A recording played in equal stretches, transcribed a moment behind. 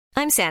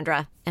I'm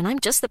Sandra, and I'm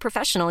just the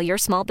professional your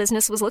small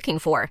business was looking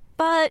for.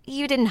 But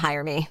you didn't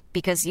hire me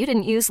because you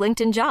didn't use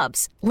LinkedIn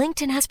Jobs.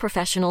 LinkedIn has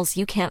professionals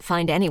you can't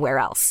find anywhere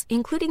else,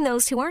 including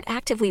those who aren't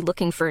actively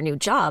looking for a new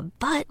job,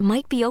 but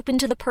might be open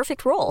to the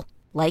perfect role,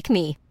 like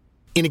me.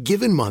 In a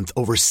given month,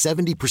 over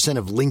 70%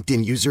 of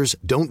LinkedIn users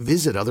don't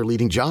visit other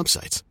leading job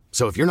sites.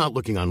 So if you're not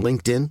looking on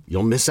LinkedIn,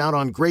 you'll miss out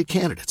on great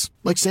candidates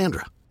like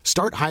Sandra.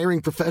 Start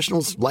hiring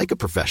professionals like a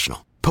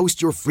professional.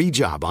 Post your free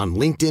job on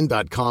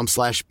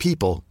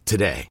linkedin.com/people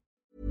today.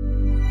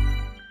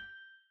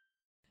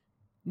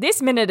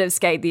 This minute of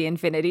Skate the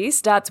Infinity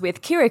starts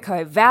with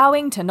Kiriko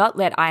vowing to not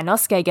let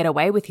Ainosuke get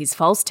away with his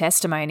false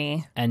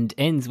testimony. And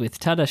ends with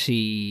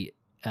Tadashi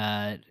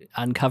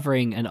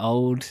uncovering an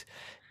old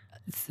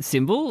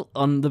symbol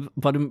on the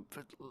bottom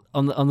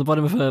the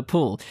bottom of her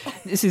pool.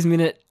 This is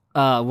minute.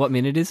 What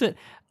minute is it?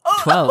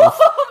 12.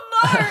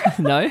 Oh,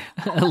 no.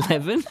 No,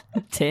 11,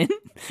 10.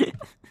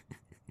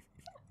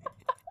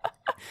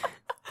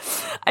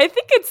 I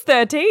think it's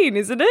 13,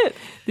 isn't it?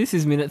 This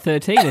is minute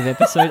 13 of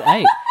episode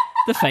 8,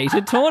 the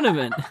fated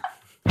tournament.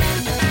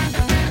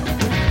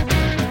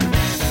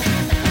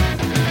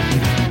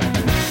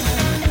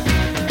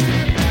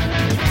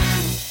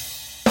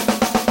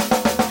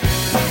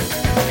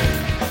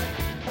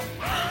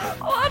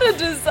 What a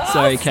disaster.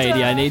 Sorry,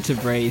 Katie, I need to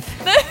breathe.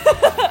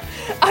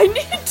 I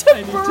need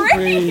to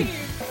breathe.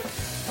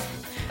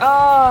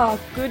 Oh,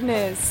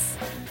 goodness.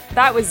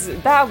 That was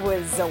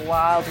a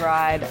wild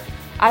ride.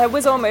 I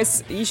was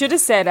almost, you should have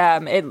said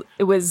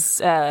it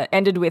was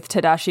ended with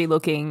Tadashi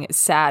looking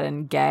sad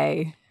and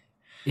gay.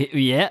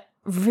 Yeah.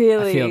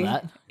 Really? I feel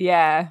that.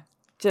 Yeah.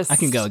 I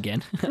can go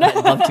again. I'd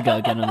love to go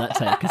again on that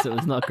take because it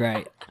was not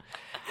great.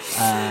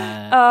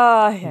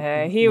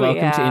 Yeah, here we are.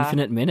 Welcome to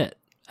Infinite Minute,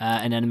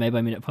 an anime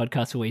by minute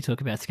podcast where we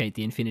talk about Skate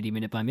the Infinity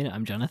minute by minute.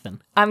 I'm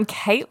Jonathan. I'm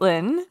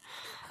Caitlin.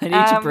 I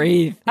need to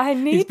breathe. I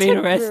need He's been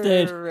to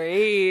arrested.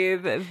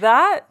 breathe.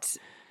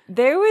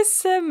 There was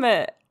some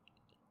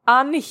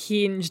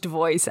unhinged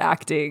voice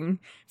acting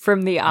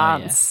from the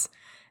aunts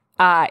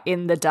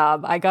in the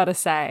dub, I gotta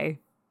say.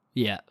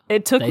 Yeah.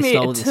 It took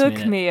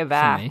me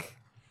aback.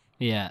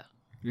 Yeah.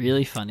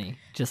 Really funny.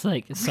 Just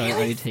like so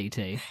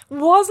OTT.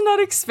 Was not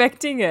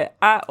expecting it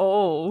at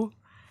all.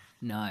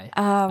 No.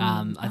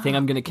 I think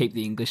I'm going to keep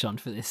the English on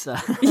for this,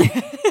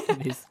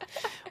 this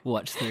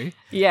watch through.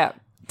 Yeah,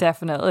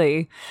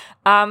 definitely.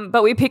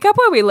 But we pick up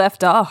where we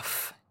left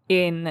off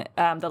in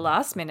the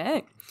last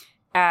minute.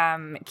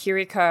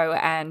 Kiriko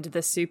and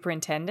the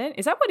superintendent.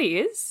 Is that what he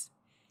is?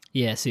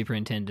 Yeah,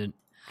 Superintendent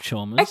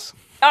Chalmers.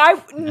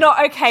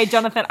 Okay,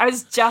 Jonathan. I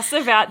was just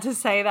about to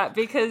say that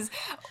because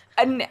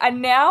and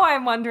now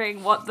I'm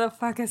wondering what the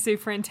fuck a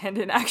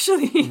superintendent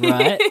actually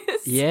Right?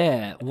 is.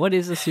 Yeah. What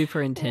is a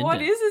superintendent? What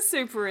is a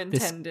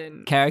superintendent?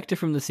 This character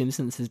from The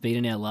Simpsons has been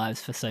in our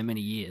lives for so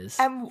many years.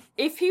 And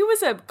if he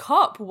was a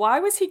cop,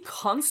 why was he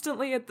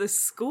constantly at the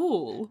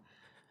school?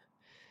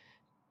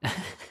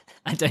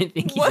 I don't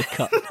think he's a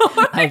cop.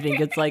 No. I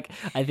think it's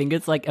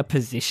like a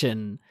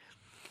position.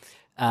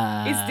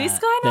 Is this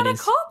guy not a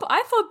cop?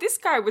 I thought this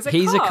guy was a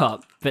cop. He's a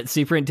cop, but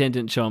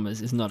Superintendent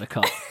Chalmers is not a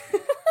cop.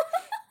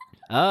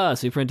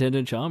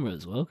 Superintendent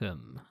Chalmers,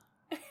 welcome.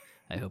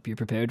 I hope you're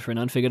prepared for an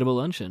unforgettable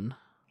luncheon.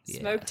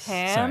 Smoked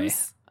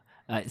hams?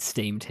 Sorry.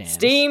 Steamed hams.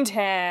 Steamed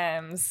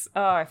hams.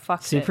 Oh, I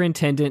fucked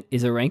Superintendent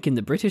is a rank in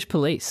the British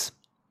police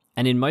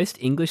and in most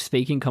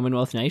English-speaking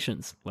Commonwealth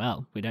nations.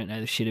 Wow, we don't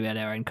know the shit about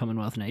our own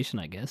Commonwealth nation,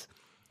 I guess.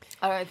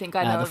 I don't think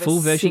I know the of full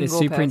a version is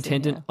single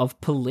Superintendent person, of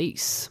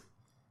Police.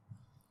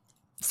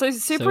 So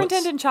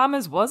Superintendent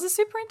Chalmers was a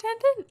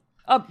superintendent?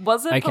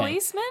 Was a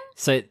policeman?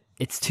 So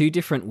it's two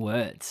different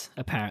words,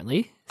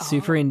 apparently.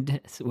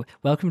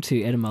 Welcome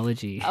to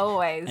etymology.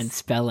 Always. And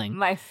spelling.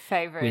 My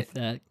favourite.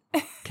 With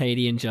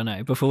Katie and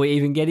Jono, before we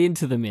even get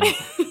into the minute.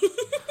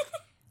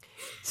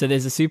 So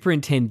there's a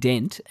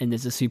superintendent and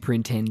there's a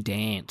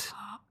superintendent.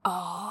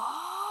 Oh,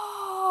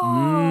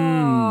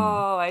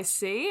 I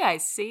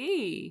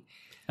see.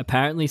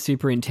 Apparently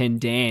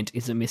superintendent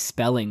is a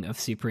misspelling of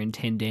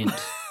superintendent.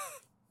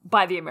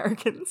 By the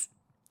Americans.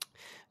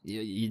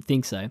 You'd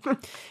think so.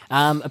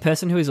 A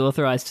person who is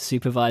authorised to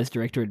supervise,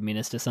 direct or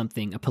administer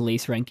something, a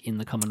police rank in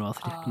the Commonwealth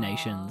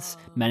nations,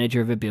 manager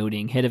of a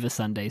building, head of a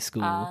Sunday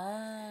school,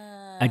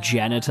 a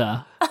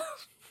janitor.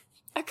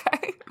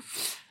 Okay.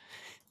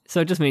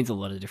 So it just means a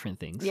lot of different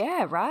things.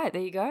 Yeah, right.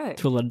 There you go.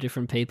 To a lot of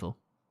different people.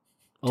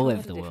 All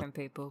over the world. Different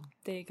people.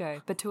 There you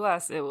go. But to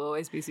us, it will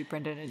always be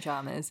Superintendent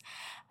Chalmers.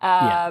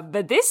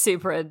 But this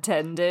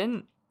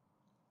superintendent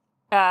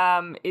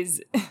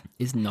is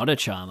not a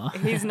charmer.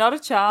 He's not a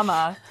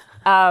charmer.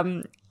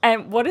 And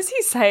what does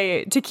he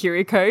say to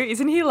Kiriko?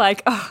 Isn't he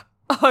like,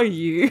 oh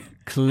you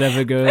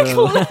clever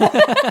girl?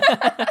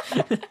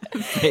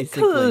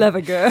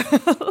 Clever girl.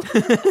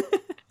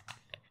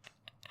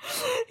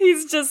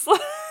 He's just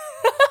like,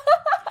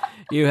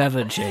 you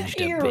haven't changed a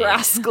bit, you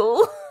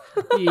rascal.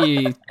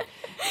 You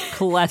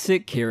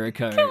classic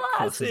Kiriko.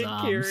 Classic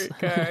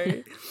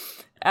Kiriko.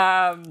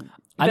 I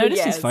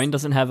noticed his phone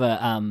doesn't have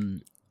a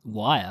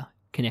wire.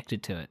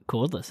 connected to it.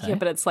 Cordless, Yeah, eh?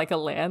 but it's like a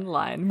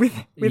landline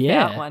without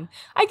Yeah. one.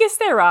 I guess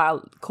there are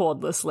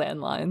cordless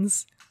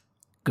landlines.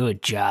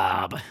 Good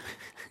job.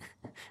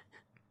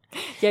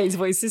 Yeah, his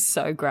voice is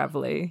so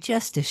gravelly.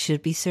 Justice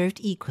should be served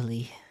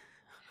equally.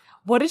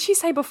 What did she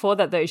say before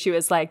that, though? She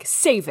was like,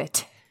 save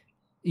it.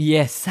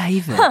 Yeah,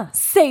 save it. Huh,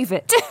 save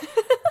it.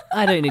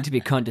 I don't need to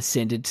be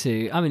condescended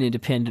to. I'm an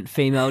independent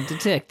female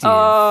detective.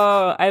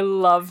 Oh, I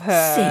love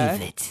her.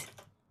 Save it.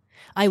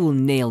 I will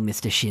nail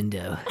Mr.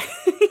 Shindo.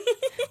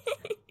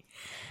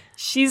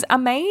 She's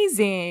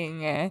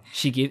amazing.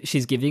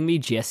 She's giving me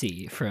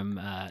Jessie from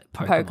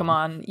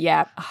Pokemon.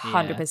 Yeah,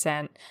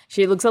 100%.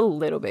 She looks a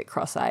little bit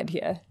cross-eyed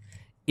here.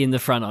 In the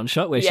front on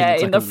shot where she Yeah,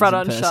 looks in like the a front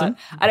on lizard person.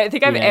 shot. I don't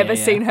think I've Yeah, ever yeah,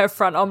 yeah. seen her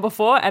front on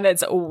before, and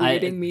it's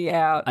weirding me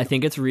out. I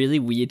think it's really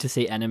weird to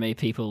see anime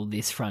people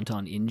this front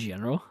on in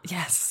general.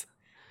 Yes.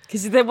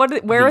 Because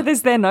where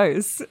is their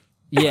nose?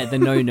 Yeah, the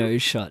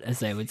no-nose shot, as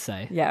they would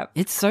say. Yeah.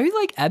 It's so,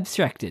 like,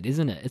 abstracted,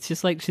 isn't it? It's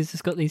just like she's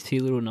just got these two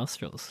little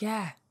nostrils.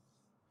 Yeah.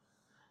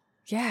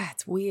 Yeah,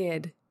 it's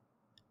weird.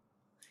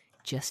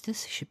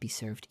 Justice should be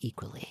served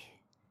equally.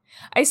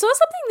 I saw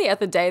something the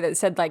other day that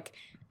said, like,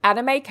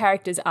 anime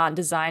characters aren't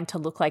designed to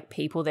look like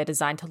people, they're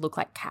designed to look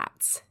like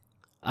cats.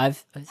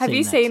 Have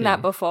you seen that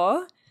too.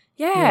 before?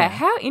 Yeah. Yeah.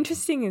 How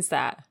interesting is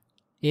that?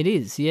 It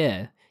is,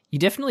 yeah. You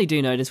definitely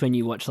do notice when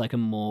you watch, like, a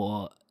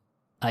more,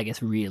 I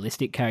guess,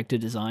 realistic character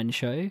design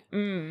show.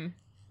 Mm.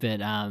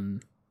 But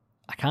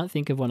I can't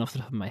think of one off the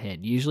top of my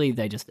head. Usually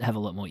they just have a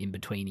lot more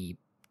in-betweeny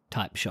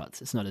type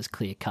shots. It's not as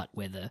clear-cut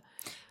where the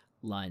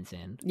lines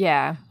end.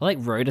 Yeah. I like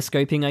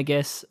rotoscoping, I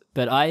guess,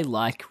 but I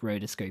like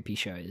rotoscopy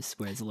shows,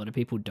 whereas a lot of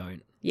people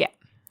don't. Yeah.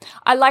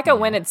 I like it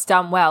when it's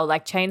done well.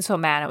 Like Chainsaw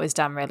Man, it was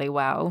done really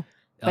well.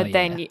 But Oh,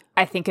 then yeah.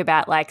 I think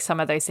about like some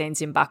of those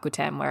scenes in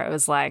Bakuten where it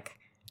was like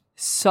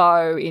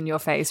so in your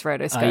face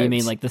rotoscopes. Oh, you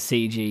mean like the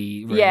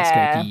CG rotoscopy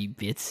Yeah.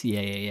 bits?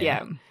 Yeah.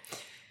 Yeah.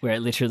 Where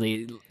it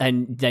literally,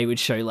 and they would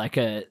show like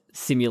a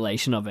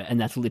simulation of it, and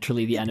that's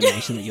literally the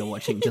animation that you're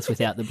watching, just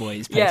without the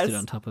boys pasted Yes,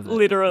 on top of it.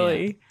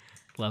 literally. Yeah.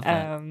 Love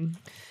that.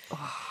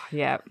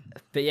 Yeah.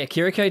 But yeah,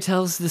 Kiriko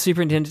tells the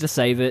superintendent to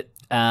save it.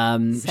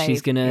 She's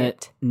Save gonna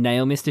it.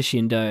 nail Mr.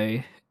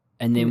 Shindo,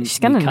 and then She's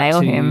gonna we cut nail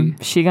to- him.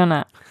 She's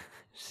gonna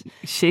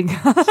She's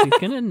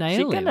gonna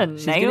nail She's him. gonna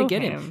She's nail gonna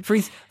get him. him for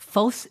his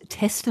false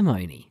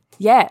testimony.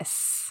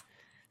 Yes.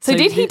 So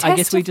did he testify? I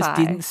guess we just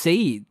didn't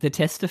see the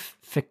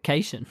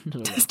testification.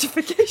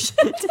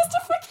 Testification.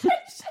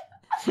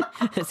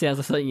 It sounds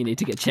like something you need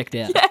to get checked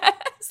out.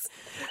 Yes.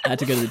 I had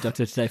to go to the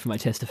doctor today for my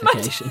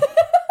testification.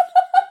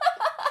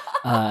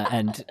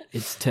 And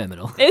it's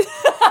terminal.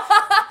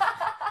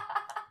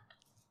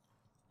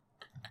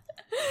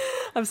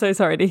 I'm so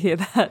sorry to hear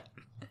that.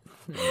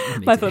 Me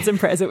My too. thoughts and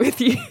prayers are with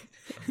you.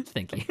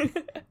 Thank you.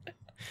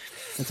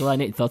 That's all I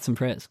need. Thoughts and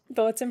prayers.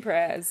 Thoughts and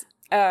prayers.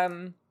 Yeah.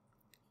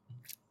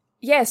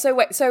 So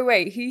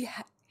wait. He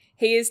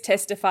has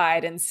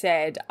testified and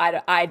said,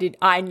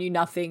 I knew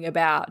nothing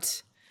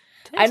about.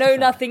 I know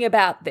nothing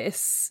about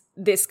this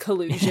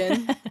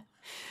collusion.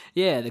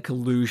 Yeah, the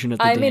collusion of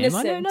the I'm dam. I know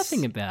innocent.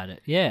 nothing about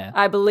it. Yeah.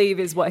 I believe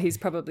is what he's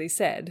probably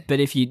said.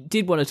 But if you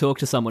did want to talk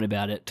to someone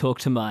about it, talk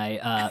to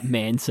my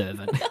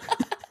manservant.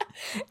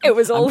 It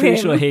was all I'm pretty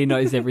him. sure he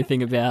knows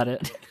everything about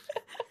it.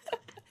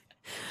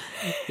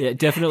 Yeah,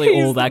 definitely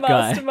He's all the that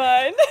guy.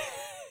 mastermind.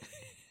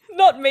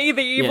 Not me,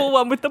 the evil Yeah.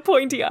 one with the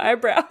pointy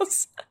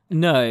eyebrows.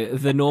 No,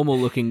 the normal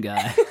looking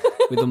guy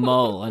with a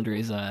mole under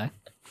his eye.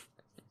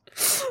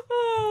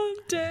 Oh,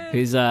 damn.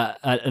 Who's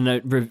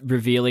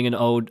revealing an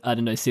old,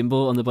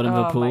 symbol on the bottom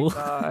of a pool.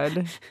 Oh, my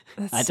God.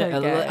 That's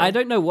gay. I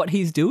don't know what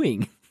he's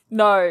doing.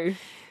 No.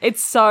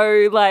 It's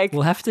so, like...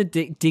 We'll have to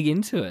dig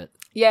into it.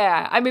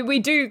 Yeah, I mean, we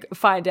do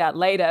find out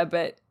later,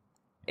 but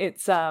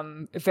it's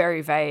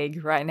very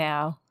vague right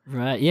now.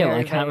 Right, yeah, well, I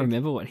Very can't vague.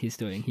 remember what he's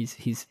doing.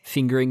 He's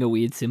fingering a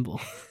weird symbol.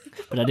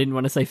 But I didn't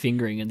want to say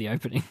fingering in the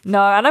opening.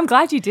 No, and I'm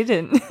glad you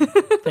didn't.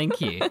 Thank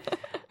you.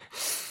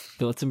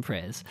 Thoughts and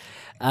prayers.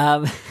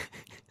 That's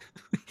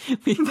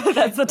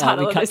the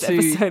title of cut this to-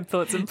 episode,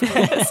 Thoughts and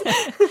Prayers.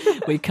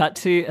 We cut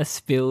to a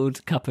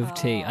spilled cup of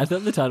tea. I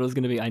thought the title was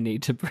going to be I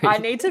Need to Breathe. I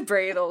Need to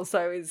Breathe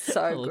also is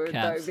so All good,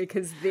 caps. though,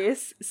 because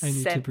this I need to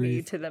sent me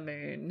breathe. to the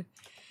moon.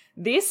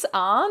 This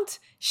aunt,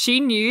 she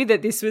knew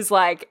that this was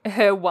like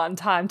her one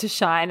time to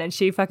shine and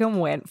she fucking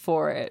went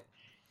for it.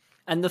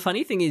 And the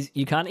funny thing is,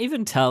 you can't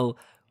even tell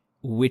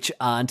which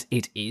aunt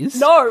it is.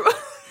 No,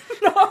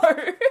 no.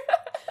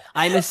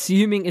 I'm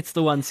assuming it's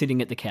the one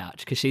sitting at the couch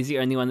because she's the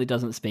only one that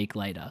doesn't speak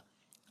later.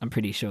 I'm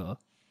pretty sure.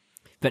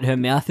 But her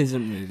mouth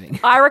isn't moving.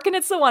 I reckon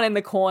it's the one in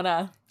the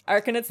corner. I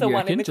reckon it's the You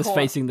one reckon? in the Just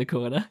corner. facing the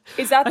corner.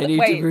 Is that I the need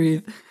wait? to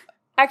breathe.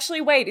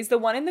 Actually, wait. Is the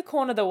one in the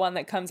corner the one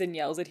that comes and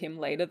yells at him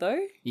later, though?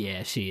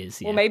 Yeah, she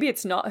is. Yeah. Well, maybe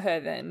it's not her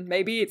then.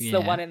 Maybe it's the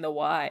Yeah. one in the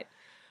white.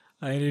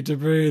 I need to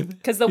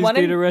breathe. 'Cause the He's one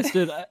been in-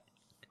 arrested.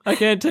 I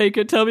can't take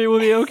it. Tell me we'll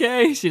be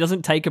okay. She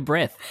doesn't take a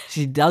breath.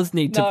 She does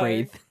need to No.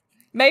 breathe.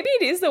 Maybe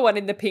it is the one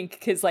in the pink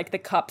because, like, the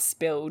cup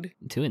spilled.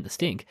 Two in the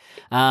stink.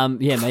 Yeah,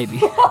 maybe.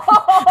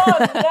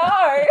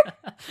 Oh,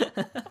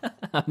 no.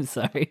 I'm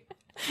sorry.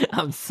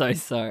 I'm so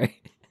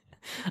sorry.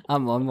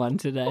 I'm on one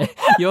today.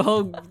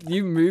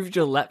 You moved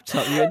your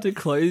laptop. You had to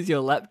close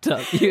your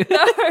laptop. No,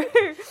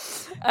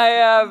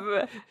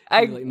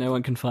 Like no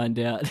one can find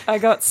out. I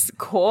got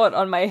caught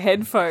on my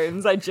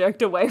headphones. I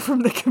jerked away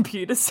from the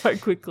computer so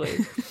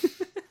quickly.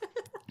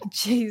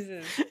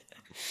 Jesus.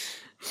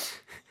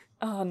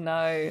 Oh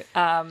no.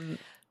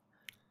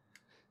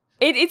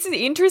 It's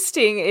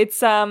interesting.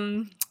 It's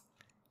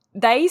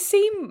they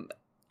seem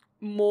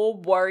more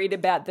worried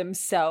about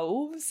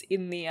themselves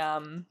in the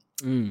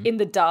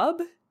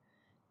dub.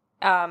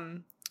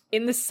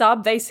 In the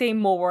sub, they seem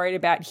more worried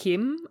about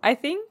him, I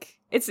think.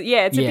 It's a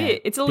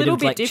little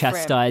bit like different.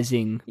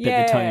 Chastising, but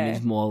the tone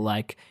is more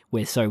like,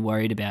 we're so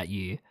worried about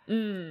you.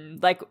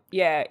 Like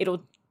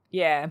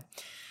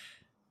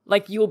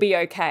you'll be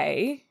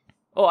okay,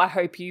 or I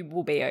hope you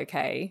will be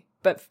okay.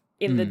 But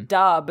in the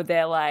dub,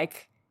 they're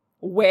like,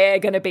 we're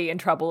going to be in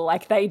trouble.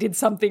 Like they did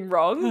something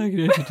wrong. I'm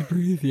going to have to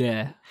breathe.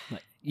 Yeah.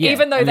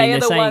 Even though they are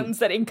the ones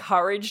that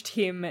encouraged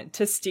him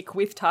to stick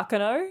with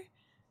Takano.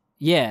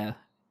 Yeah.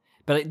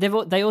 But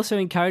they also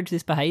encourage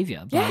this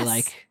behavior by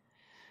like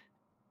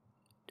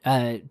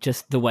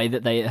just the way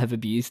that they have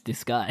abused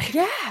this guy.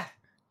 Yeah.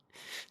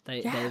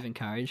 They have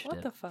encouraged it.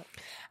 What the fuck?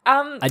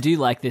 I do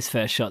like this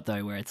first shot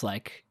though, where it's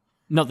like,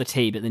 not the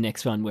tea, but the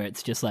next one where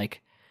it's just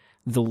like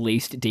the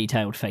least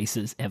detailed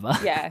faces ever.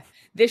 Yeah.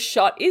 This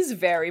shot is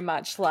very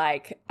much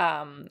like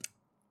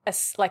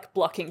like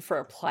blocking for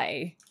a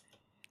play.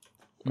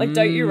 Like,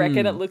 don't you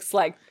reckon it looks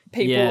like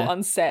people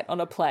on set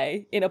in a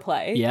play?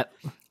 Yep.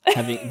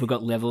 We've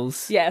got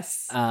levels.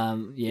 Yes.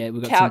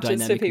 We've got couches some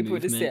dynamic for people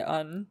movement to sit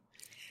on.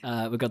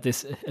 We've got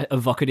this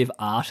evocative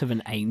art of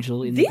an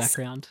angel in the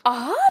background.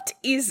 Art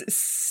is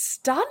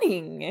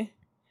stunning.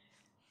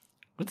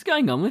 What's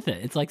going on with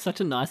it? It's like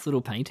such a nice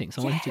little painting.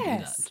 So I wanted to do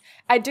that.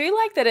 I do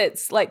like that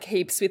it's like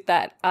heaps with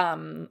that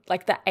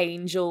like the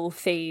angel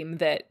theme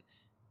that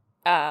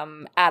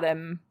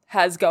Adam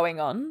has going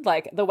on,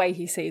 like the way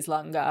he sees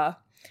Lunga.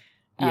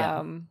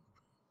 Yeah.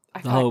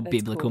 The whole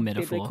biblical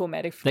metaphor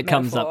that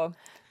comes up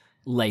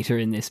later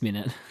in this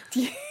minute.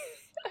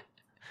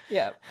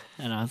 Yeah.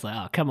 And I was like,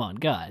 oh, come on,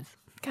 guys.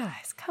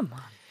 Guys, come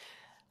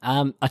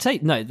on. I tell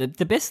you, no,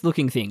 the best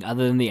looking thing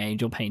other than the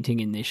angel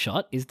painting in this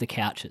shot is the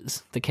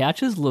couches. The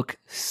couches look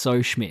so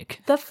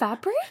schmick. The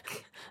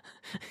fabric?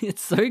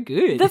 It's so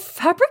good. The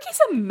fabric is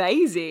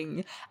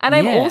amazing. And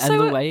I'm also...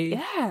 and the way...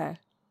 Yeah.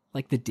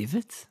 Like the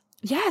divots?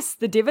 Yes,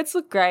 the divots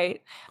look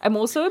great. I'm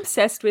also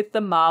obsessed with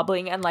the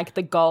marbling and like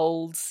the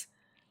golds,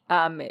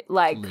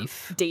 like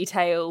leaf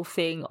detail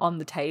thing on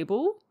the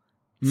table.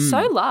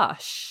 So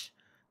lush.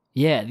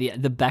 Yeah,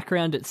 the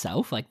background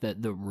itself, like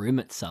the room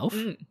itself,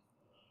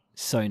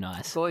 so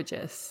nice.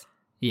 Gorgeous.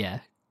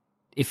 Yeah.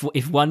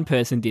 If one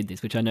person did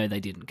this, which I know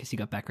they didn't because you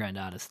got background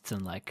artists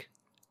and like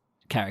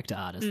character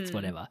artists,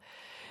 whatever.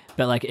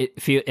 But like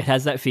it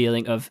has that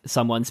feeling of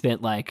someone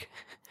spent like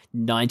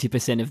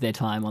 90% of their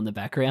time on the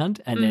background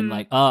and then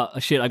like, oh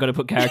shit, I got to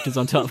put characters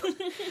on top.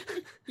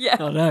 Yeah.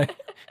 Oh no.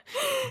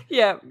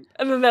 Yeah.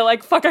 And then they're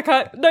like, fuck, I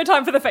can't, no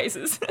time for the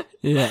faces.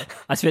 Yeah.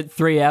 I spent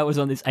 3 hours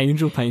on this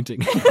angel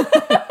painting.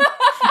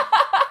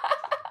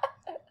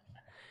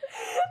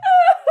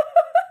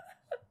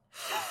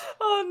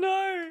 Oh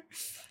no.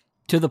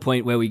 To the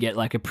point where we get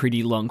like a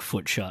pretty long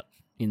foot shot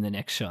in the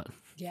next shot.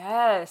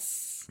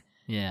 Yes.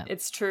 Yeah.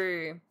 It's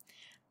true.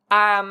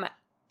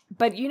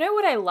 But you know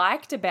what I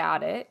liked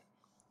about it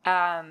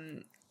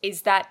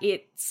is that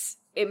it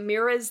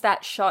mirrors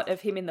that shot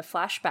of him in the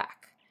flashback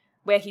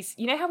where he's,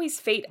 you know how his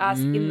feet are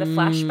in the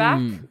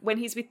flashback when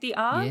he's with the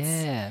aunts?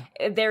 Yeah.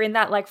 They're in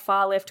that like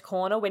far left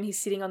corner when he's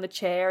sitting on the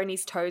chair and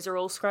his toes are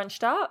all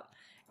scrunched up.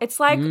 It's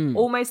like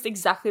almost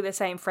exactly the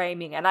same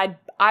framing, and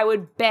I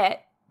would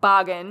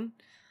bargain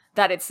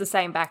that it's the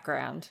same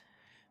background.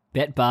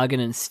 Bet, bargain,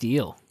 and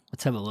steal.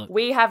 Let's have a look.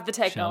 We have the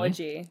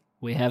technology.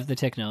 We have the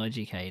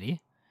technology, Katie.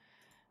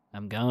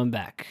 I'm going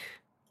back.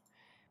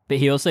 But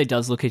he also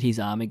does look at his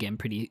arm again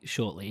pretty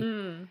shortly.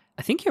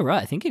 I think you're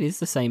right. I think it is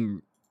the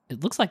same.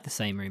 It looks like the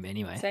same room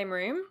anyway. Same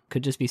room?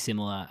 Could just be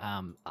similar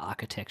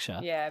architecture.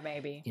 Yeah,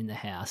 maybe. In the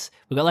house.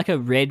 We've got like a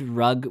red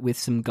rug with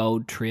some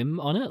gold trim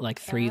on it, like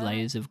 3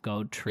 layers of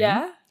gold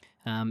trim.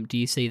 Yeah. Do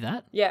you see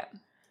that? Yeah.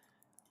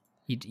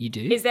 You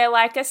do? Is there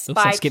like a spiky...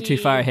 Oops, I skipped too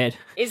far ahead.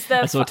 I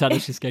saw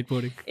Tadashi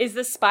skateboarding. Is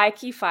the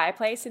spiky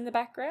fireplace in the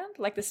background?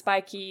 Like the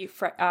spiky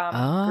grill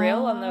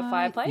on the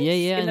fireplace? Yeah,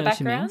 in the I know what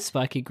you mean. background?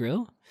 Spiky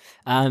grill.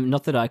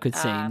 Not that I could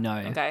see, no.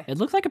 Okay. It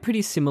looked like a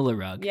pretty similar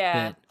rug.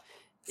 Yeah.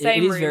 But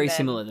Same it is room, very then.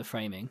 similar, the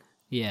framing.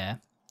 Yeah.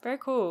 Very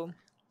cool.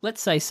 Let's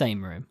say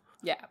same room.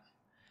 Yeah.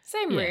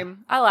 Same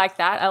room. I like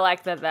that. I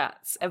like that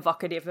that's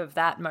evocative of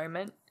that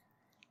moment.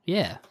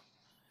 Yeah.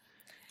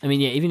 I mean,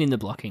 yeah, even in the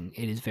blocking,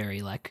 it is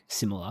very, like,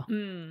 similar.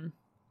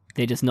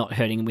 They're just not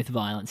hurting him with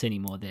violence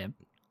anymore. They're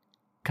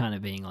kind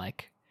of being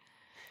like...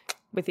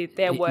 With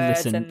their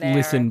words and their...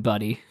 Listen,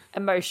 buddy.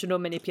 Emotional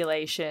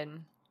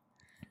manipulation.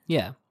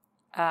 Yeah.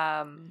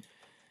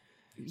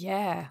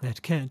 Yeah.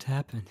 That can't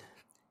happen.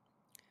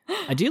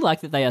 I do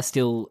like that they are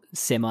still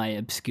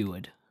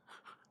semi-obscured.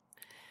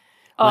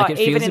 Oh, like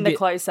even in the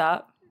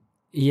close-up?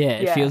 Yeah,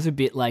 it feels a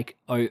bit like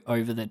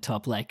over the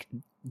top, like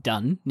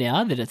done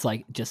now that it's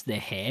like just their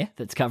hair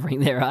that's covering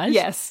their eyes.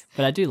 Yes.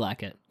 But I do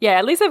like it. Yeah,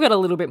 at least they've got a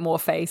little bit more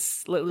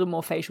little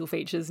more facial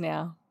features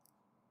now.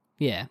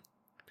 Yeah.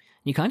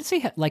 You kind of see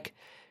how, like,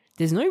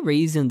 there's no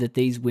reason that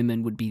these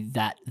women would be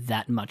that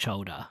much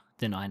older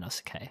than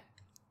Auntussy.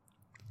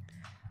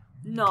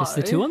 No. Because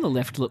the two on the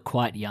left look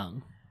quite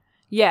young.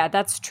 Yeah,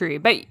 that's true.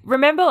 But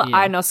remember,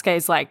 Auntussy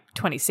is like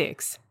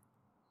 26.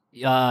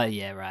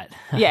 Yeah, right.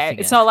 Yeah,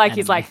 it's not like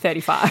he's like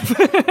 35.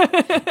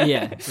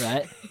 Yeah,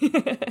 right.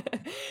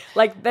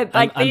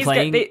 These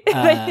playing,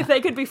 they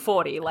could be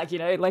 40. Like, you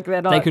know, like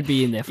they're not. They could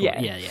be in their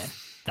 40s. Yeah. Yeah.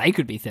 They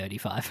could be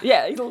 35.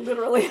 Yeah,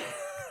 literally.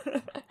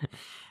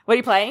 What are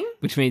you playing?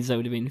 Which means they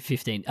would have been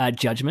 15.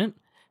 Judgment.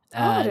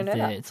 I don't know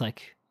that. It's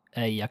like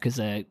a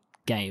Yakuza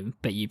game,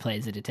 but you play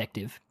as a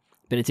detective.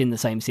 But it's in the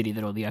same city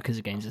that all the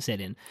Yakuza games are set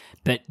in.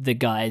 But the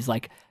guy is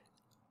like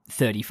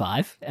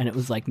 35, and it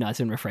was like nice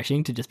and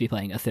refreshing to just be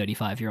playing a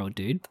 35-year-old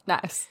dude.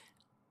 Nice.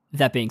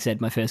 That being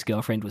said, my first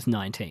girlfriend was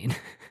 19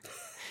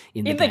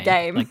 in the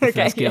game. Like the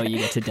first girl you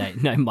get to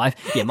date. No, my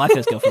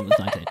first girlfriend was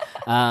 19.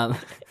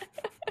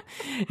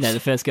 No, the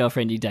first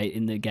girlfriend you date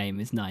in the game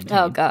is 19.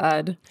 Oh,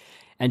 God.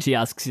 And she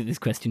asks you this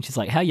question. She's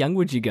like, how young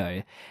would you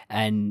go?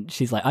 And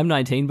she's like, I'm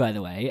 19, by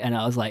the way. And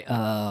I was like,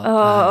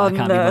 I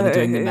can't be bothered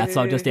doing the maths.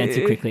 So I'll just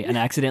answer quickly. And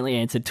I accidentally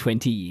answered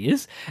 20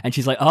 years. And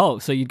she's like, oh,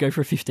 so you'd go for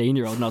a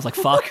 15-year-old. And I was like,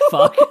 fuck.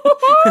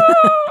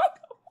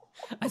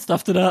 I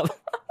stuffed it up.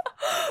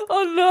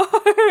 Oh,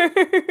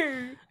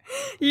 no.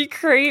 You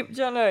creep,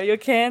 Jono. You're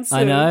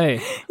cancelled. I know.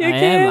 You're I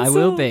cancelled. am. I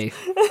will be.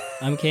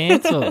 I'm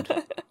cancelled.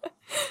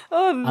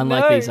 Oh, no.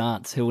 Unlike these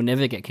aunts who will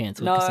never get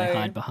cancelled because they No.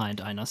 hide behind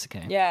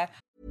Auntussy. Yeah.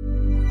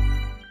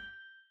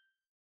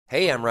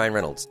 Hey, I'm Ryan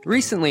Reynolds.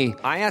 Recently,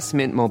 I asked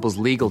Mint Mobile's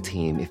legal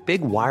team if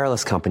big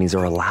wireless companies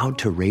are allowed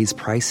to raise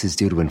prices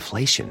due to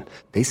inflation.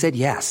 They said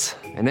yes.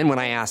 And then when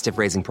I asked if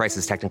raising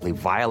prices technically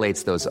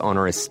violates those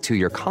onerous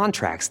 2-year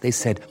contracts, they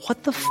said,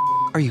 what the f***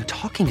 are you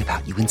talking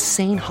about, you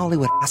insane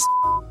Hollywood ass f-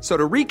 So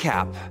to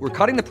recap, we're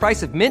cutting the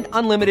price of Mint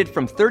Unlimited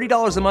from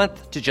 $30 a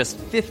month to just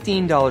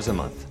 $15 a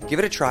month. Give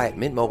it a try at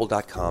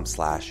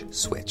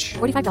mintmobile.com/switch.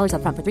 $45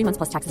 up front for 3 months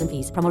plus taxes and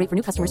fees. Promo rate for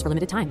new customers for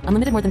limited time.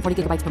 Unlimited more than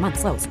 40 gigabytes per month.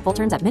 Slows full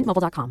terms at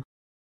mintmobile.com.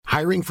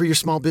 Hiring for your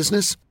small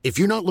business? If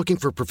you're not looking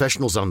for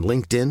professionals on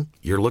LinkedIn,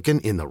 you're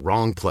looking in the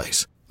wrong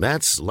place.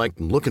 That's like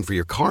looking for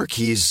your car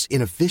keys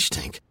in a fish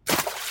tank.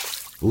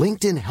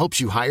 LinkedIn helps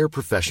you hire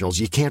professionals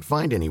you can't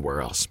find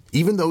anywhere else,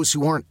 even those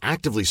who aren't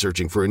actively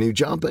searching for a new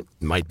job but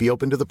might be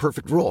open to the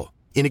perfect role.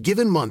 In a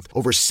given month,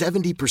 over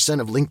 70%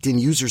 of LinkedIn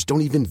users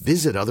don't even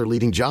visit other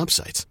leading job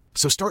sites.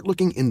 So start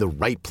looking in the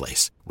right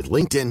place. With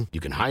LinkedIn, you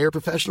can hire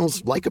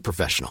professionals like a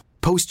professional.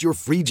 Post your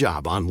free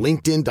job on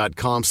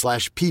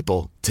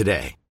linkedin.com/people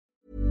today.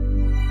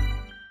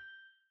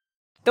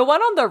 The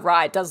one on the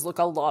right does look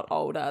a lot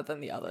older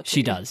than the other two.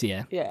 She does,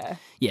 yeah. Yeah.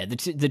 Yeah,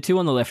 the two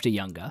on the left are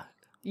younger.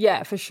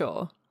 Yeah, for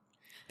sure.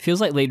 Feels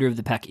like leader of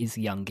the pack is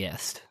young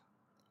guest.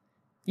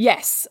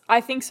 Yes, I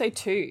think so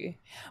too.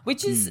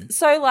 Which is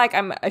so like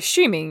I'm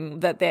assuming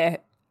that they're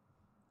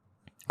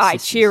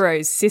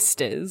Ichiro's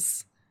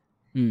sisters.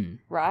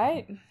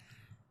 Right?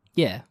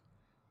 Yeah.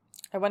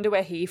 I wonder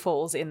where he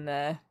falls in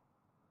the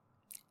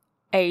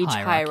age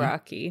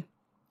hierarchy.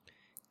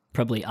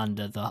 Probably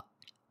under the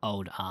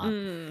old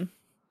aunt.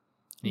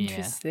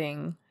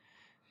 Interesting.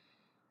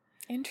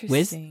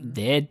 Where's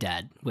their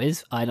dad?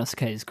 Where's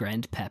Auntussy's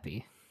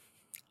grandpappy?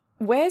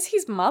 Where's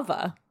his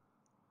mother?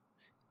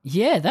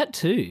 Yeah, that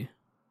too.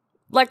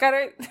 Like, I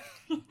don't...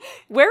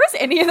 Where is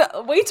any of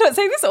the... We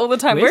say this all the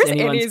time. Where's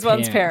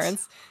anyone's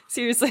parents?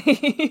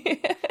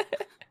 Seriously.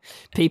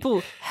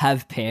 People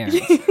have parents.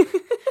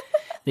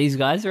 These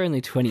guys are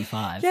only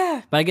 25.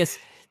 Yeah. But I guess,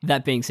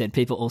 that being said,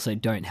 people also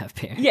don't have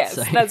parents. Yes,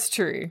 so. that's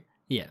true.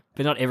 Yeah,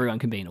 but not everyone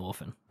can be an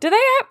orphan. Do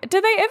they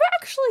ever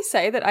actually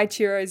say that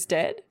Ichiro's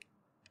dead?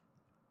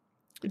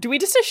 Do we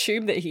just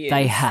assume that he is?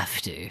 They have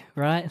to,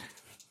 right?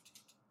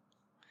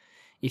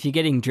 If you're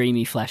getting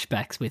dreamy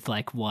flashbacks with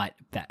like white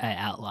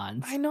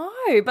outlines. I know,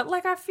 but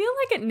like I feel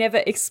like it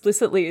never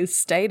explicitly is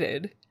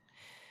stated.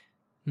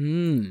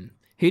 Who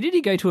did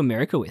he go to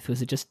America with?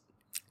 Was it just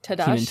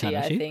Tadashi,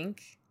 I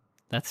think.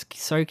 That's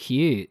so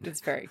cute.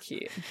 It's very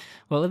cute.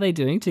 What were they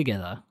doing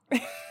together?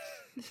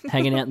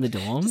 Hanging out in the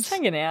dorms? Just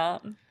hanging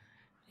out.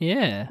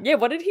 Yeah. Yeah,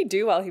 what did he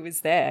do while he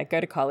was there? Go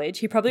to college?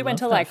 He probably went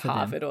to like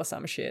Harvard or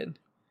some shit.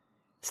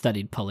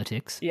 Studied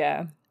politics.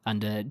 Yeah.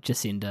 Under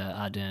Jacinda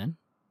Ardern.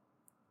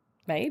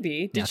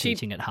 Maybe. Now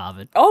teaching at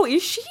Harvard. Oh,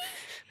 is she?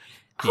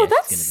 Yeah, oh,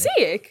 that's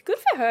sick. Good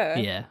for her.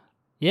 Yeah.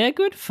 Yeah,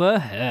 good for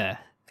her.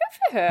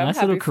 Good for her.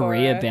 Nice little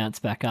career bounce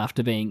back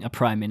after being a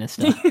prime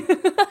minister.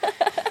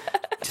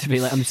 To be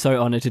like, I'm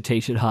so honoured to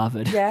teach at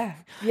Harvard. Yeah.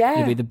 Yeah.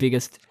 It'll be the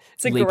biggest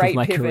leap of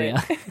my career.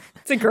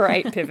 It's a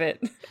great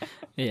pivot.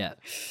 Yeah.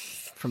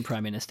 From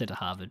prime minister to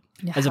Harvard.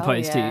 As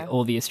opposed to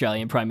all the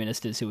Australian prime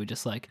ministers who were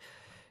just like,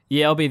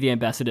 yeah, I'll be the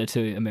ambassador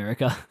to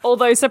America.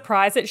 Although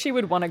surprised that she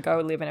would want to go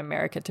live in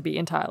America, to be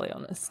entirely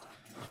honest.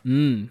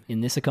 In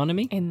this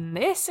economy? In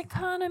this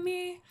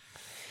economy?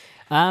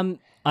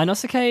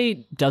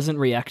 Inosuke doesn't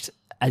react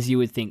as you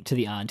would think to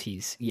the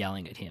aunties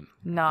yelling at him.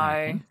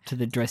 No. To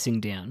the dressing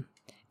down.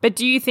 But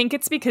do you think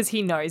it's because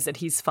he knows that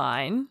he's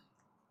fine?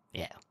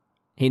 Yeah.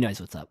 He knows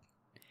what's up.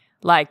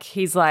 Like,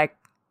 he's like,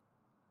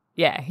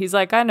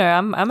 I know,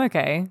 I'm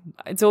okay.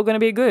 It's all going to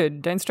be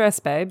good. Don't stress,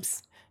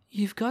 babes.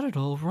 You've got it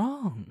all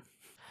wrong.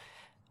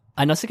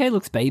 Inosuke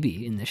looks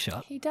baby in this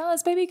shot. He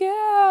does, baby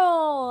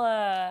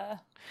girl.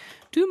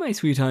 Do my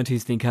sweet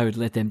aunties think I would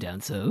let them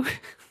down so?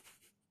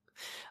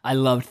 I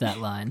loved that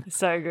line.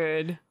 So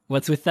good.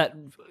 What's with that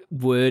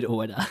word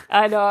order?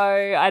 I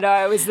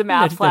know. It was the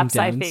mouth flaps,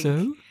 I think.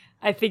 So?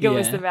 I think it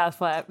was the mouth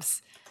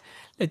flaps.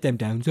 Let them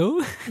down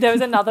so? There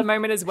was another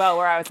moment as well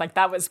where I was like,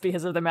 that was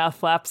because of the mouth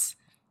flaps.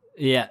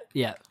 Yeah.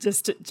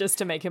 Just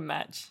to make him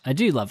match. I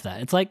do love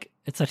that.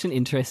 It's such an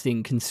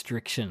interesting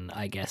constriction,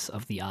 I guess,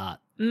 of the art.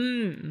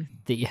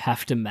 That you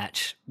have to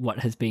match what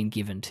has been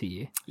given to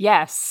you.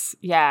 Yes.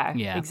 Yeah.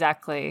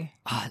 Exactly.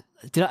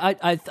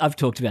 I've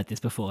talked about this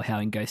before, how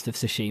in Ghost of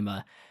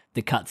Tsushima,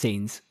 the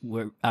cutscenes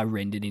are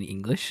rendered in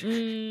English.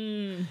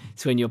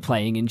 So when you're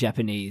playing in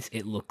Japanese,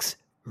 it looks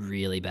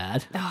really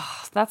bad.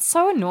 Oh, that's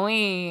so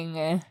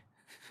annoying.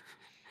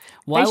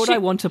 Why would I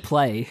want to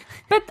play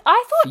But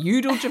I a thought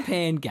feudal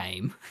Japan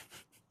game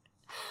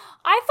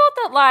I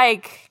thought that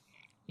like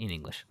in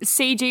English?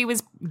 CG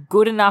was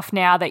good enough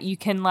now that you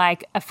can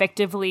like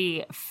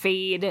effectively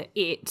feed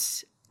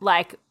it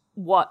like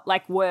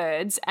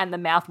words and the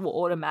mouth will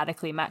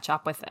automatically match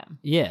up with them.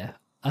 Yeah.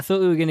 I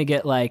thought we were going to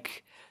get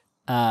like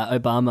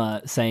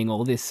Obama saying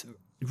all this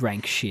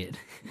rank shit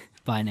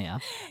by now.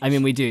 I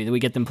mean, we do. We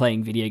get them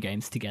playing video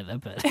games together,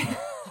 but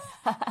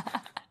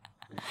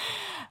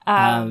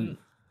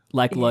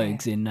like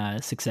Logs in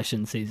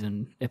Succession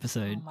season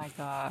episode. Oh my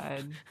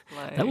God.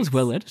 Loads. That was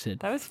well edited.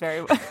 That was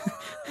very well.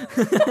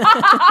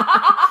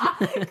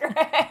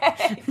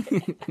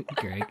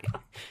 Greg.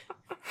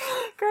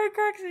 Greg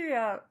cracks me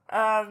up.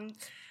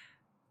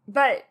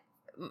 But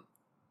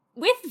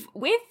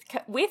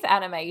with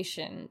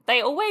animation,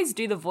 they always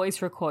do the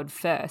voice record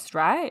first,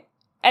 right?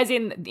 As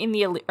in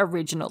the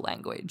original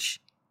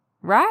language,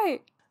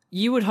 right?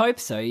 You would hope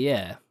so,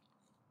 yeah.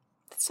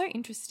 That's so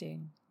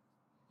interesting.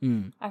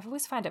 Mm. I've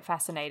always find it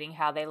fascinating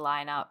how they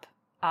line up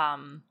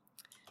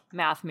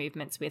mouth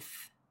movements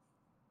with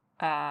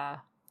a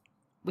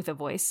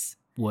voice.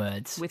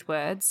 With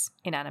words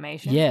in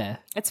animation. Yeah.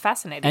 It's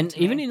fascinating. And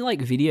to even me. in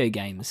like video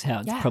games, how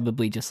it's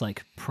probably just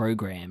like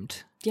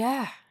programmed.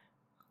 Yeah.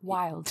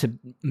 Wild. To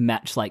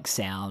match like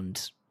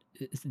sound,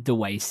 the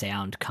way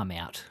sound come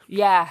out.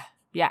 Yeah.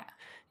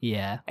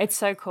 Yeah. It's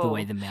so cool. The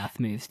way the mouth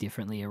moves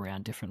differently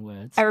around different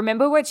words. I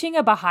remember watching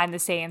a behind the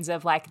scenes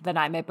of like The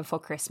Nightmare Before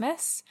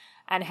Christmas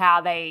and how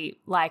they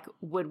like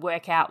would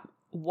work out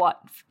what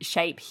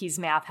shape his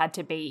mouth had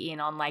to be in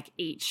on like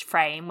each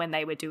frame when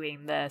they were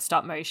doing the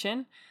stop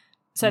motion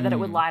so that it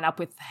would line up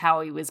with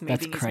how he was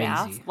moving his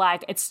mouth.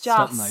 Like it's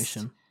just... Stop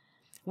motion.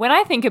 When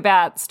I think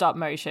about stop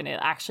motion, it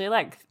actually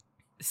like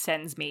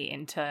sends me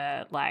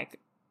into like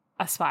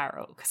a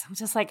spiral because I'm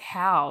just like,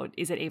 how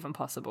is it even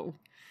possible?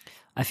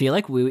 I feel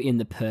like we were in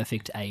the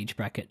perfect age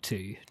bracket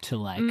too to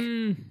like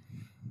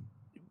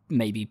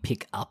maybe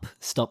pick up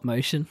stop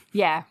motion.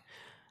 Yeah.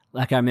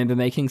 Like I remember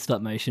making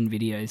stop motion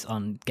videos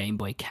on Game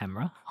Boy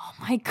Camera. Oh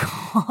my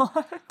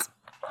God.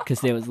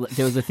 Because there was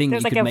a thing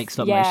that you could make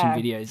stop motion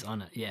videos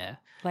on it. Yeah.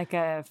 Like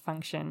a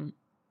function.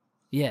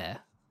 Yeah.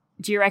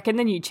 Do you reckon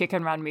the new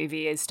Chicken Run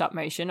movie is stop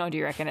motion or do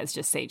you reckon it's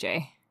just CG?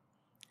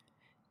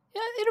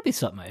 Yeah, it'll be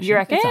stop motion. You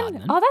reckon? It's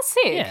Aardman. Oh, that's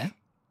sick. Yeah.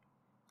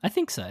 I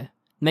think so.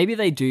 Maybe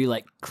they do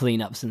like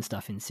cleanups and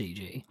stuff in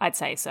CG. I'd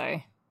say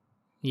so.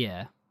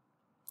 Yeah.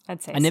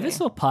 I'd say so. I never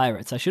saw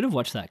Pirates. I should have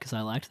watched that because I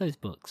liked those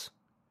books.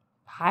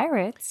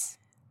 Pirates?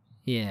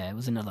 Yeah, it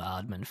was another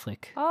Aardman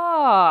flick.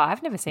 Oh,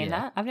 I've never seen Yeah.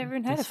 that. I've never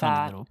even heard There's of funny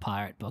that. little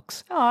pirate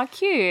books. Oh,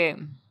 cute.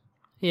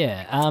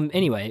 Yeah.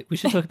 Anyway, we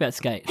should talk about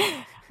Skate.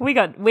 We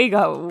got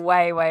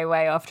way, way,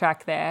 way off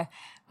track there.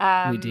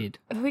 We did.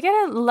 We get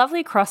a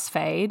lovely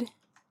crossfade.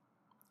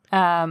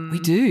 We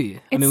do.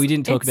 I mean, we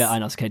didn't talk about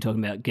Inosuke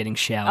talking about getting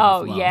showered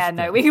Oh, with love, yeah,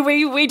 no. but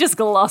We just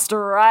glossed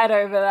right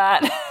over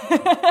that.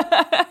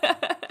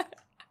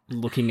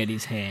 looking at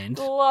his hand.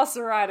 Gloss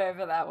right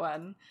over that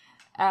one.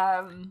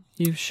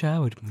 You've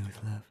showered me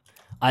with love.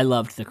 I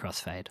loved the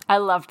crossfade. I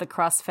loved the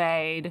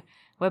crossfade.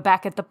 We're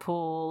back at the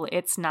pool.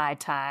 It's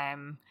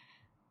nighttime.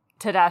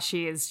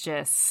 Tadashi is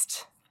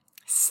just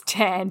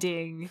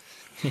standing.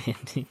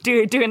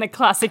 doing a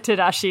classic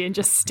Tadashi and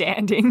just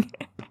standing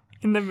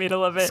in the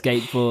middle of it.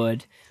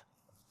 Skateboard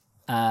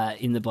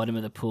in the bottom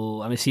of the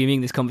pool. I'm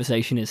assuming this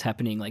conversation is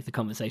happening, like the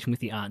conversation with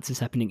the aunts is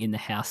happening in the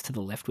house to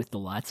the left with the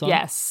lights on.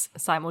 Yes,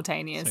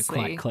 simultaneously. So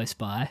quite close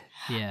by.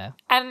 Yeah.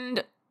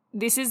 And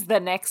this is the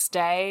next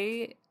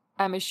day,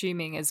 I'm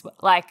assuming as well.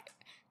 Like,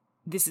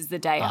 this is the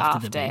day After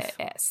after. the beef.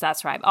 Yes,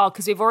 that's right. Oh,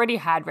 because we've already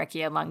had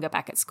Reki and Lunga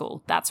back at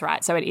school. That's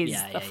right. So it is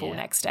the full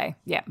next day.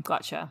 Yeah,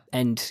 gotcha.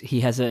 And he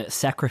has a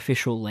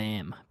sacrificial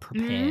lamb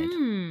prepared.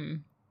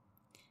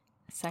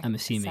 I'm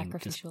assuming.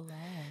 Sacrificial lamb.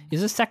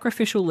 Is a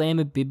sacrificial lamb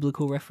a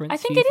biblical reference? I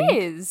think do you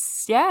it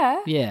is.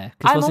 Yeah. Yeah,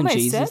 because I'm wasn't almost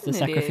Jesus certain the it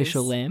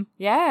sacrificial is. lamb?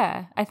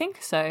 Yeah, I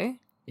think so.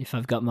 If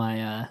I've got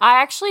my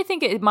I actually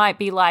think it might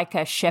be like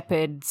a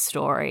shepherd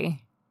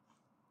story.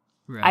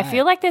 right. I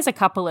feel like there's a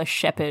couple of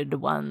shepherd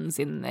ones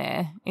in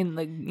there in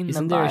the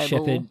Isn't the there Bible. a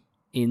shepherd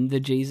in the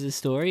Jesus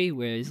story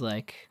where he's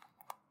like,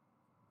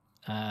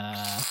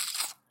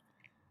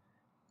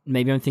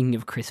 maybe I'm thinking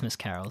of Christmas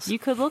carols. You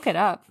could look it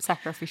up.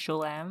 Sacrificial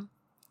lamb.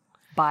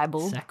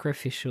 Bible.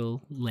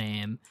 Sacrificial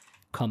lamb,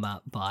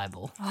 comma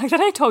Bible. I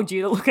thought I told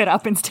you to look it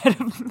up instead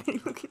of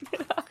me looking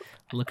it up.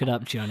 Look it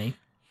up, Johnny.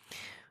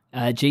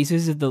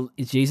 Jesus is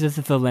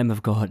the Lamb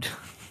of God.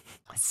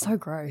 It's so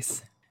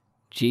gross.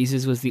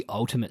 Jesus was the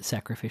ultimate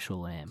sacrificial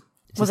lamb.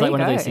 It's Well, just there like one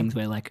you of those go. things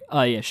where like,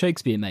 oh yeah,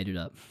 Shakespeare made it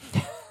up.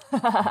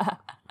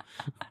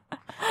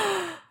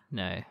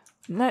 No.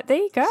 No, there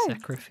you go.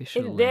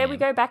 Sacrificial There we lamb.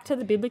 go back to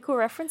the biblical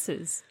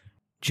references.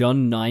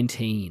 John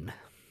 19,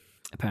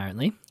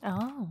 apparently.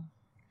 Oh.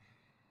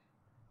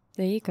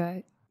 There you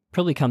go.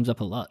 Probably comes up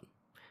a lot.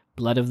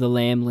 Blood of the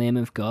lamb, lamb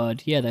of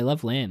God. Yeah, they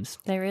love lambs.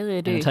 They really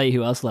And do. I'll tell you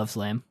who else loves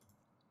lamb.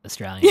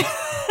 Australians.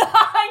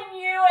 I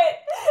knew it.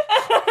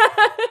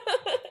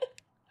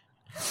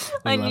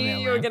 We I love knew our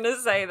you were lamb. going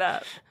to say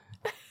that.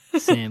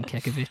 Sam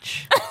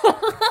Kekovich.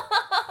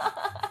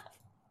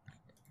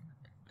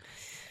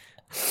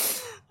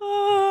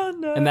 Oh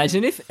no.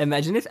 Imagine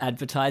if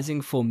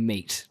advertising for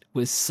meat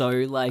was so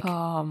like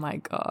Oh my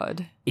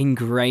god.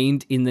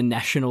 ingrained in the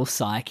national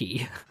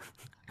psyche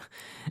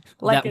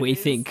Like that it we is.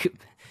 think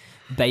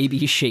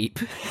baby sheep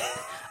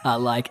are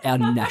like our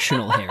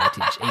national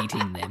heritage,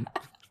 eating them.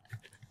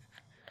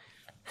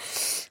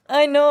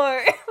 I know.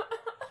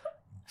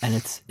 And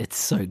it's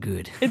so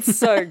good. It's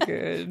so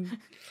good. It's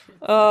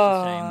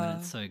Oh, a shame that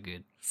it's so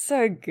good.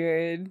 so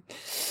good.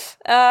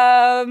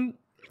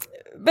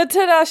 But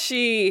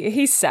Tadashi,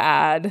 he's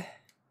sad.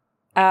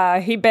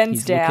 He bends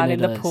He's down looking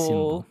in at the a pool.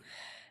 symbol.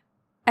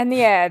 And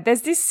yeah,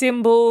 there's this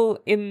symbol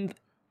in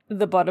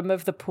the bottom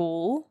of the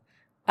pool.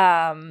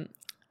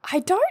 I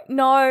don't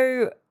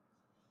know.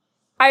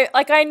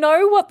 I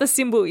know what the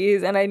symbol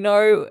is and I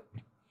know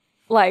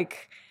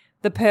like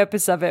the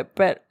purpose of it,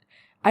 but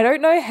I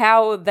don't know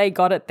how they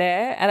got it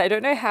there and I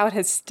don't know how it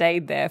has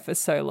stayed there for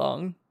so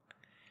long.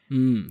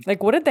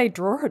 Like what did they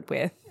draw it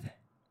with?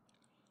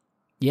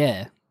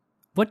 Yeah.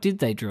 What did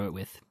they draw it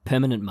with?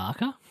 Permanent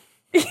marker?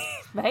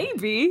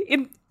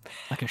 Maybe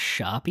Like a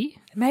Sharpie?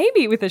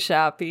 maybe with a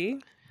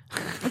Sharpie.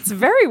 It's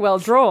very well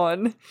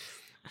drawn.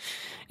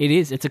 It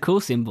is. It's a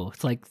cool symbol.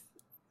 It's like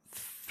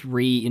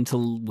 3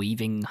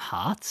 interweaving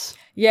hearts.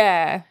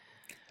 Yeah.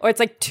 Or it's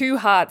like 2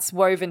 hearts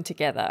woven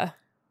together.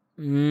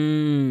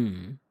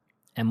 And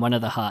one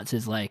of the hearts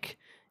is like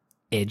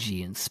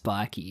edgy and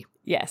spiky.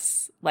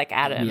 Yes, like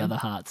Adam. And the other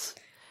hearts,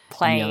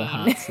 plain. And the other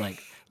hearts like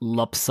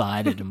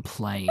lopsided and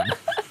plain,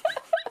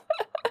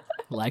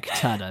 like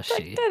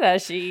Tadashi.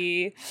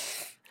 Tadashi.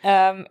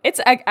 It's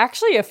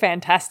actually a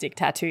fantastic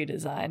tattoo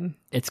design.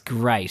 It's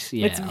great.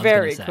 Yeah, It's I was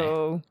very gonna say.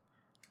 cool.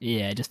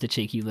 Yeah, just a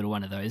cheeky little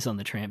one of those on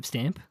the tramp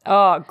stamp.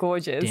 Oh,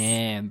 gorgeous.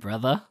 Damn,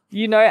 brother.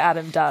 You know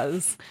Adam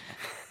does.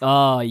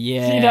 Oh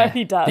yeah, You know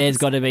he does. There's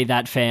got to be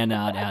that fan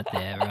art out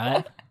there,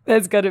 right?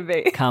 There's got to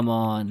be. Come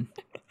on,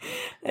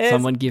 There's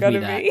someone give me gotta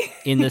that be.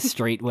 in the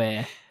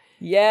streetwear.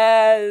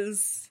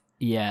 Yes.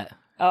 Yeah,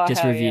 Oh,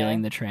 just hell revealing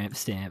yeah. the tramp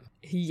stamp.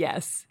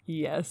 Yes.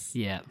 Yes.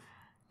 Yeah,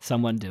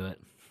 someone do it.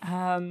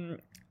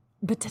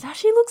 But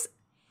Tadashi looks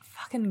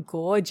fucking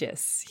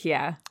gorgeous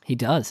here. He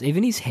does.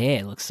 Even his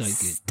hair looks so good.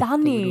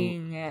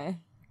 Stunning.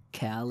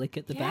 Cowlick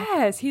at the back,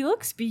 Yes, he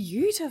looks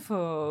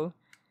beautiful.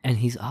 and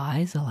his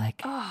eyes are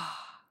like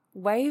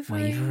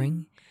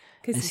Wavering.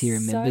 'Cause as he he's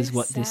remembers so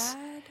what this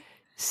sad.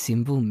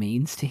 symbol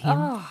means to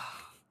him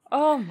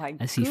Oh my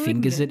as he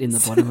fingers it in the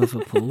goodness. bottom of a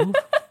pool.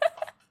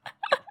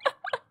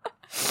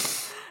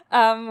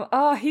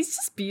 He's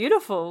just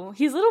beautiful.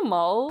 His little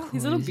mole,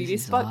 his little Closes beauty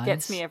his spot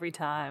gets eyes. me every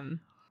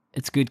time.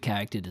 It's good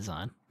character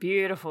design.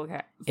 Beautiful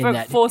In for,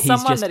 that for he's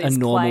someone just that a is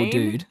normal plain,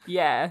 dude.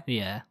 Yeah,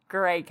 Yeah,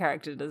 great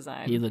character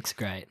design. he looks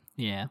great.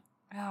 Yeah.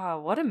 Oh,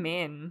 what a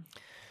min!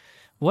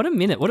 What a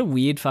minute. What a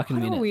weird fucking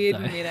What minute. a weird though.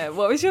 minute.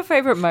 What was your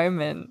favorite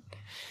moment?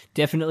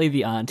 Definitely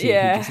the auntie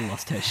Yeah. who just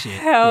lost her shit.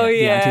 Hell The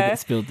yeah. auntie that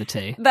spilled the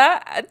tea.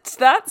 That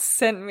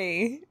sent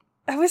me.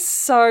 That was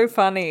so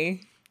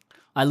funny.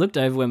 I looked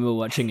over when we were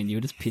watching and you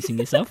were just pissing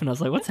yourself and I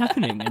was like, what's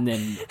happening? And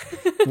then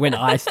when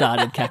I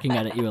started cacking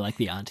at it, you were like,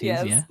 the aunties,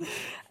 Yes.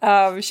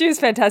 yeah? She was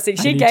fantastic.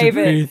 I She need to gave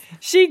it. breathe.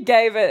 She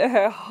gave it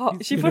her.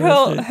 She put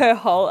her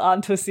whole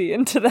Auntussy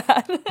into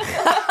that.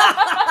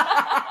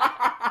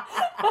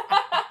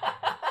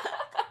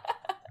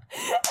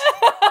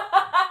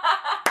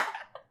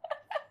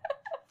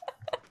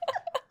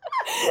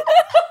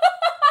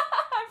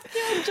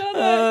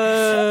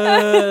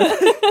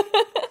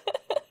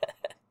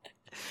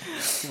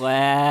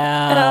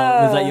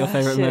 Wow. Was that your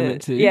favourite Shit.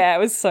 moment too? Yeah, it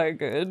was so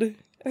good. It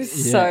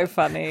was Yeah. so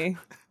funny.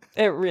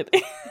 It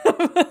really.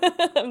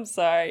 I'm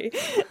sorry.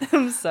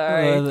 I'm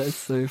sorry. Oh, that's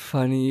so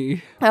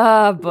funny.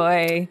 Oh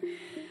boy.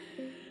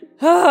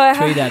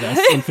 Tweet at us,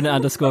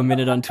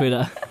 infinite_minute on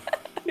Twitter.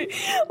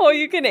 Or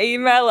you can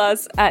email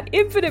us at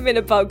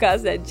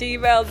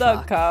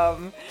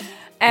infiniteminutepodcast@gmail.com.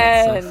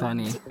 And That's so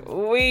funny.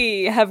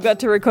 we have got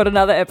to record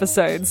another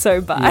episode, so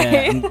bye.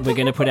 Yeah, and we're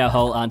going to put our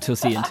whole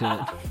Auntussy into it.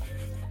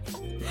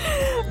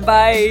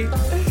 Bye.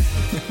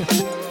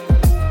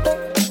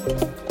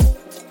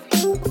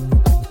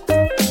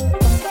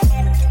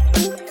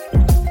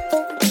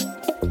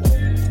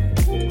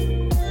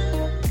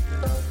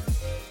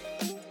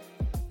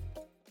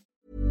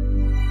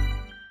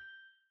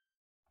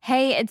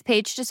 Hey, it's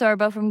Paige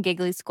DeSorbo from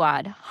Giggly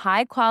Squad.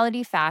 High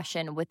quality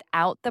fashion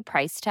without the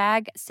price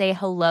tag. Say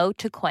hello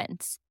to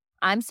Quince.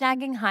 I'm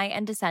snagging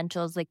high-end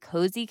essentials like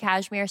cozy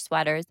cashmere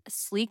sweaters,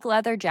 sleek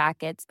leather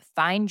jackets,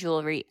 fine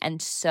jewelry,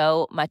 and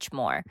so much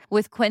more.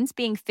 With Quince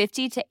being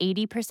 50 to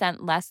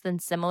 80% less than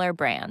similar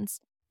brands.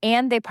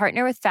 And they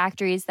partner with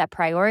factories that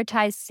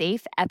prioritize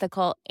safe,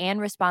 ethical, and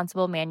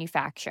responsible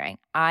manufacturing.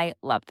 I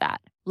love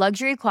that.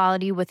 Luxury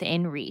quality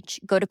within reach.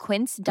 Go to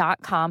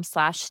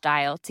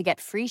quince.com/style to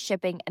get free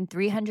shipping and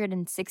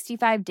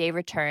 365-day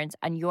returns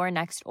on your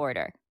next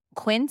order.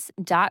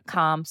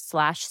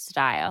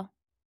 Quince.com/style.